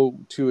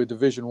JUCO to a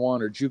Division I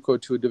or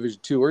JUCO to a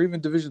Division II or even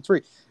Division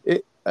III.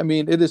 It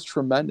is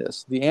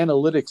tremendous. The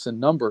analytics and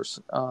numbers,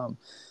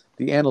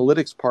 the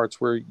analytics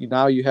parts where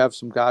now you have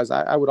some guys.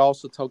 I would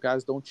also tell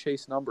guys, don't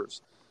chase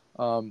numbers.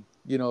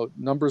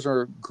 Numbers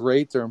are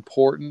great. They're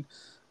important.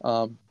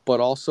 But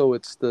also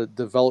it's the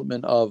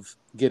development of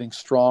getting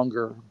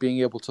stronger,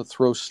 being able to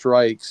throw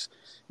strikes,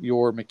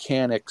 your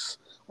mechanics,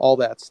 all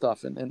that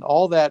stuff. And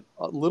all that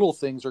little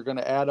things are going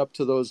to add up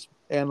to those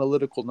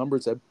analytical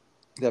numbers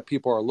that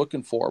people are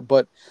looking for.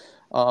 But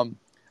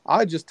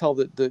I just tell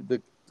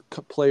the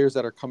players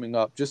that are coming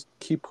up, just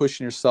keep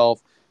pushing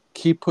yourself,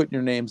 keep putting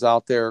your names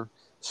out there,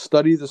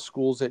 study the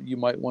schools that you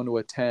might want to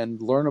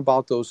attend, learn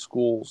about those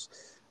schools,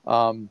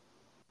 and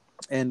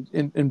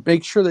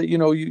make sure that,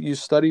 you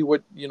study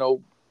what,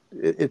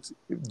 do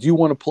you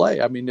want to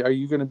play? I mean, are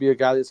you going to be a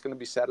guy that's going to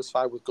be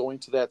satisfied with going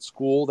to that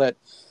school that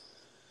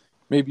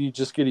maybe you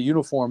just get a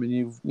uniform and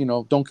you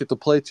don't get to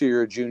play till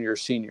you're a junior or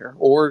senior?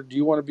 Or do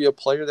you want to be a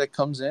player that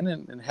comes in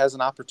and has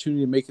an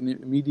opportunity to make an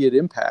immediate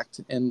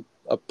impact? And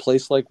a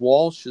place like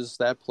Walsh is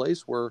that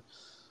place where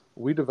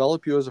we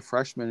develop you as a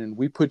freshman and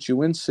we put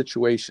you in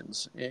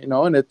situations,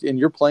 and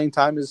your playing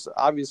time is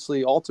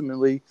obviously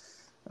ultimately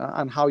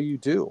on how you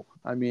do.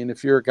 I mean,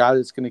 if you're a guy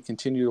that's going to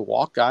continue to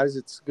walk guys,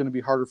 it's going to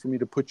be harder for me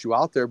to put you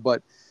out there.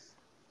 But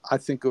I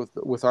think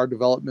with our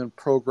development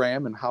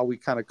program and how we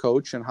kind of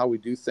coach and how we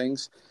do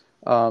things,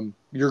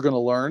 you're going to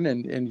learn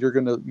and you're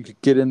going to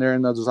get in there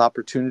in those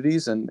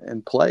opportunities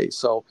and play.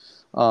 So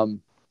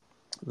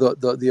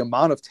the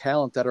amount of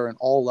talent that are in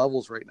all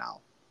levels right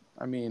now,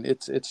 I mean,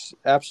 it's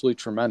absolutely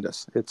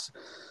tremendous. It's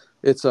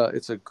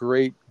a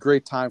great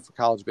time for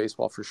college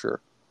baseball for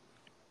sure.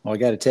 Well, I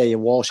got to tell you,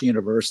 Walsh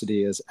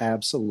University is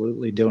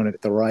absolutely doing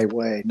it the right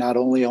way, not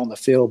only on the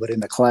field, but in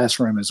the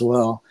classroom as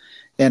well.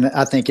 And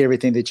I think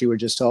everything that you were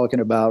just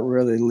talking about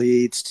really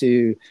leads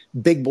to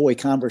big boy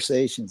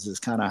conversations is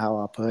kind of how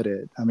I put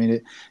it. I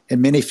mean,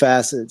 in many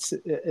facets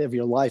of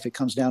your life, it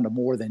comes down to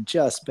more than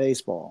just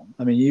baseball.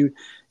 I mean,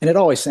 and it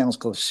always sounds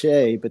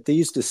cliche, but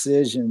these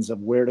decisions of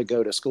where to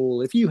go to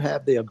school, if you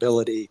have the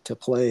ability to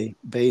play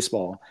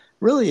baseball,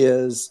 really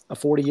is a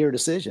 40-year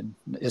decision.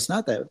 It's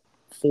not that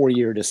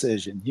 4-year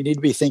decision. You need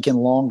to be thinking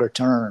longer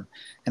term.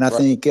 And I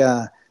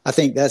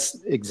think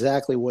that's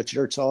exactly what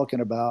you're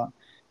talking about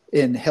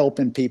in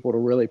helping people to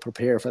really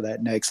prepare for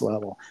that next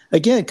level.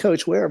 Again,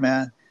 Coach Ware,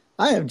 man,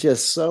 I am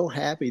just so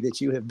happy that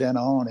you have been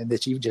on and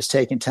that you've just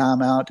taken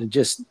time out to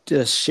just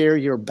share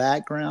your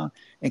background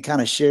and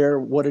kind of share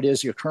what it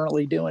is you're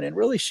currently doing and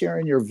really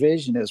sharing your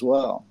vision as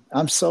well.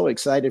 I'm so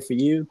excited for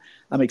you.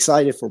 I'm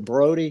excited for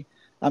Brody.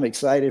 I'm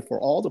excited for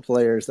all the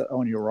players that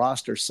on your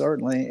roster,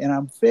 certainly. And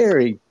I'm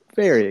very,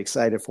 very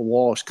excited for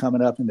Walsh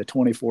coming up in the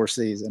 24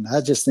 season.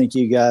 I just think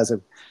you guys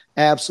are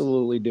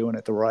absolutely doing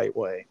it the right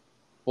way.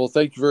 Well,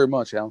 thank you very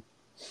much, Alan.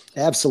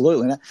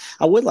 Absolutely. And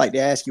I would like to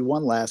ask you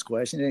one last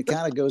question, and it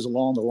kind of goes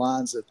along the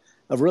lines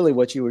of really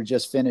what you were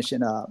just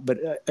finishing up.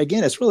 But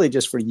again, it's really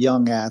just for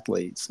young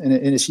athletes. And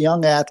it's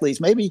young athletes,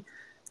 maybe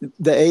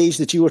the age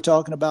that you were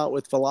talking about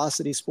with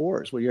Velocity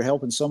Sports, where you're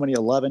helping so many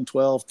 11,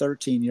 12,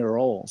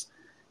 13-year-olds.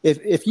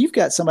 If you've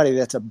got somebody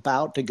that's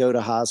about to go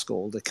to high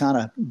school to kind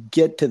of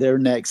get to their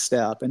next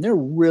step, and they're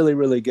really,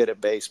 really good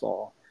at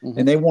baseball,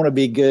 and they want to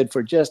be good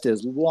for just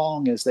as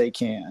long as they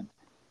can,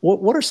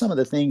 what are some of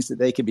the things that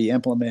they could be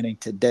implementing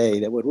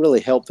today that would really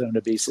help them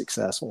to be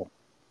successful?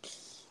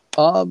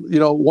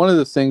 One of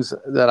the things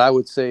that I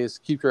would say is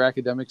keep your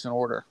academics in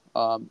order.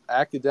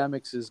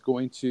 Academics is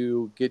going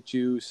to get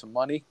you some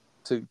money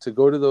to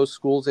go to those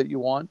schools that you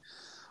want.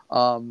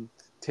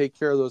 Take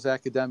care of those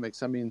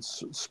academics. I mean,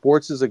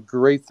 sports is a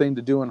great thing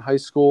to do in high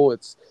school.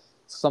 It's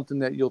something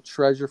that you'll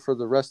treasure for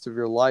the rest of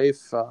your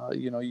life.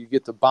 You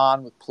get to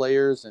bond with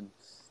players and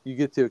you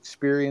get to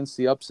experience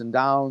the ups and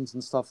downs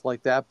and stuff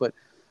like that. But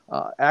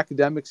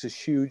academics is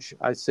huge.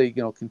 I say,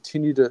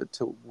 continue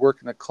to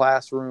work in a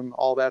classroom,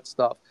 all that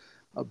stuff.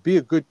 Be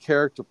a good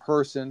character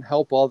person,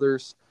 help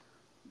others.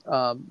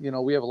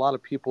 We have a lot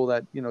of people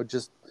that,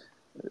 just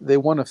they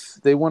want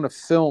to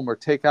film or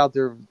take out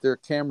their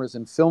cameras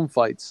and film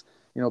fights.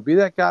 Be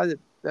that guy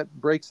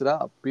that breaks it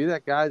up. Be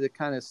that guy that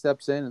kind of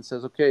steps in and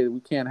says, okay, we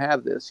can't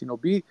have this.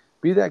 Be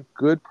that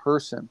good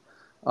person.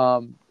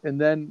 And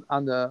then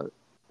on the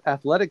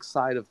athletic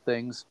side of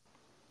things,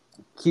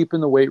 keep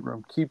in the weight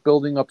room, keep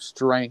building up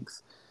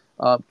strength,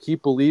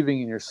 keep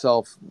believing in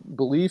yourself.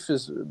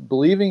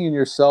 Believing in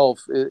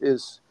yourself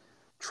is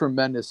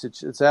tremendous.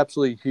 It's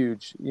absolutely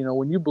huge.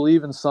 When you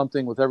believe in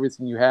something with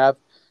everything you have,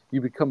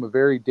 you become a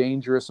very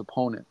dangerous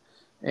opponent.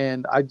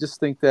 And I just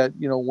think that,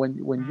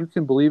 when you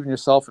can believe in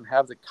yourself and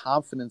have the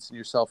confidence in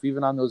yourself,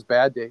 even on those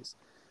bad days,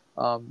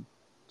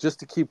 just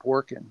to keep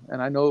working.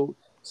 And I know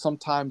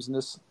sometimes in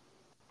this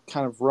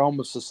kind of realm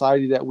of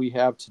society that we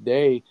have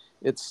today,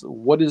 it's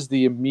what is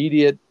the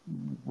immediate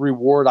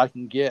reward I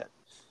can get?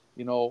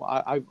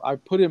 I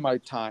put in my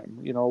time.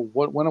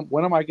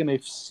 When am I going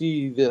to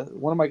see this?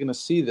 When am I going to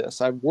see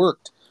this? I've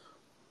worked.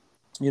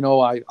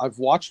 I've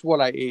watched what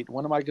I ate.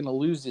 When am I going to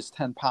lose this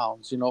 10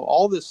 pounds?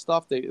 All this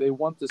stuff. They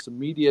want this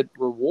immediate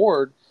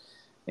reward,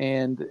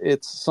 and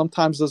it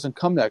sometimes doesn't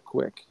come that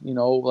quick. We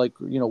all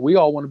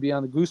want to be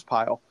on the goose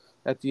pile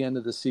at the end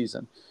of the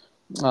season.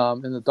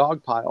 In the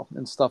dog pile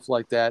and stuff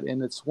like that.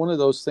 And it's one of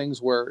those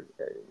things where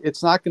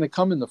it's not going to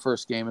come in the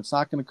first game. It's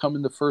not going to come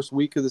in the first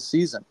week of the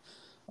season.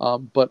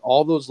 But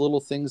all those little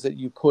things that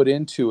you put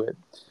into it,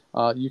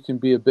 you can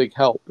be a big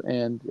help.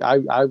 And I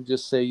would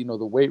just say, the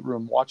weight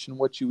room, watching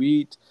what you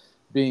eat,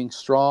 being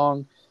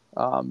strong,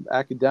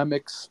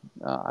 academics,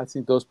 I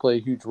think those play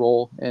a huge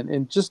role.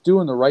 And just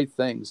doing the right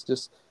things,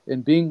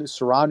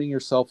 surrounding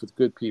yourself with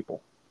good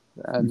people.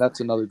 And that's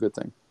another good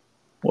thing.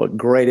 What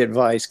great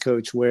advice,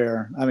 Coach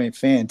Ware. I mean,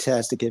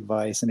 fantastic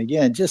advice. And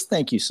again, just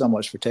thank you so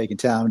much for taking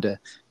time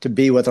to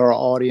be with our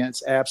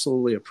audience.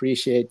 Absolutely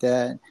appreciate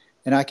that.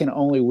 And I can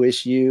only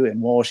wish you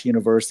and Walsh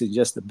University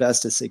just the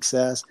best of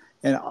success.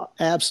 And I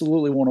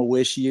absolutely want to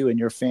wish you and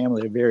your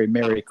family a very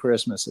Merry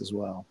Christmas as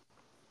well.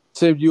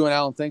 Same to you and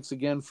Alan. Thanks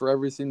again for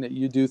everything that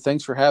you do.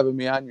 Thanks for having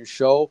me on your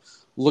show.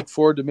 Look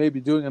forward to maybe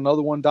doing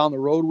another one down the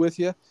road with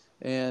you.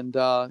 And,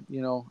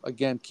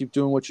 again, keep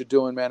doing what you're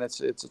doing, man.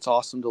 It's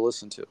awesome to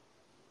listen to.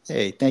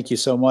 Hey, thank you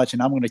so much.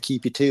 And I'm going to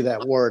keep you to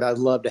that word. I'd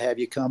love to have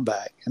you come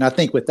back. And I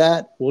think with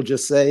that, we'll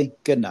just say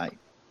good night.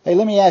 Hey,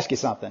 let me ask you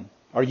something.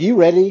 Are you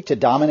ready to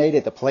dominate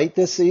at the plate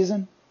this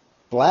season?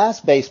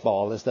 Blast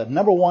Baseball is the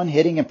 #1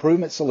 hitting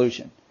improvement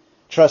solution,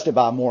 trusted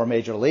by more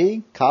major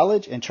league,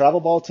 college, and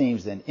travel ball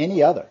teams than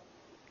any other.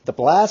 The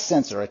Blast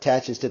sensor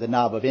attaches to the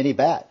knob of any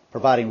bat,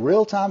 providing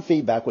real-time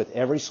feedback with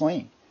every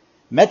swing.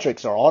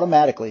 Metrics are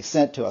automatically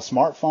sent to a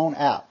smartphone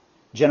app,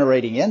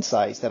 generating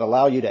insights that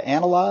allow you to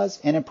analyze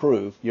and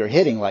improve your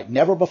hitting like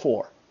never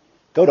before.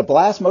 Go to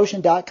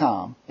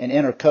blastmotion.com and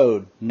enter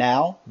code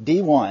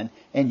NOWD1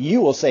 and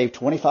you will save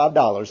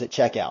 $25 at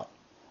checkout.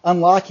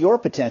 Unlock your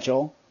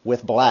potential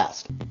with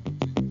Blast.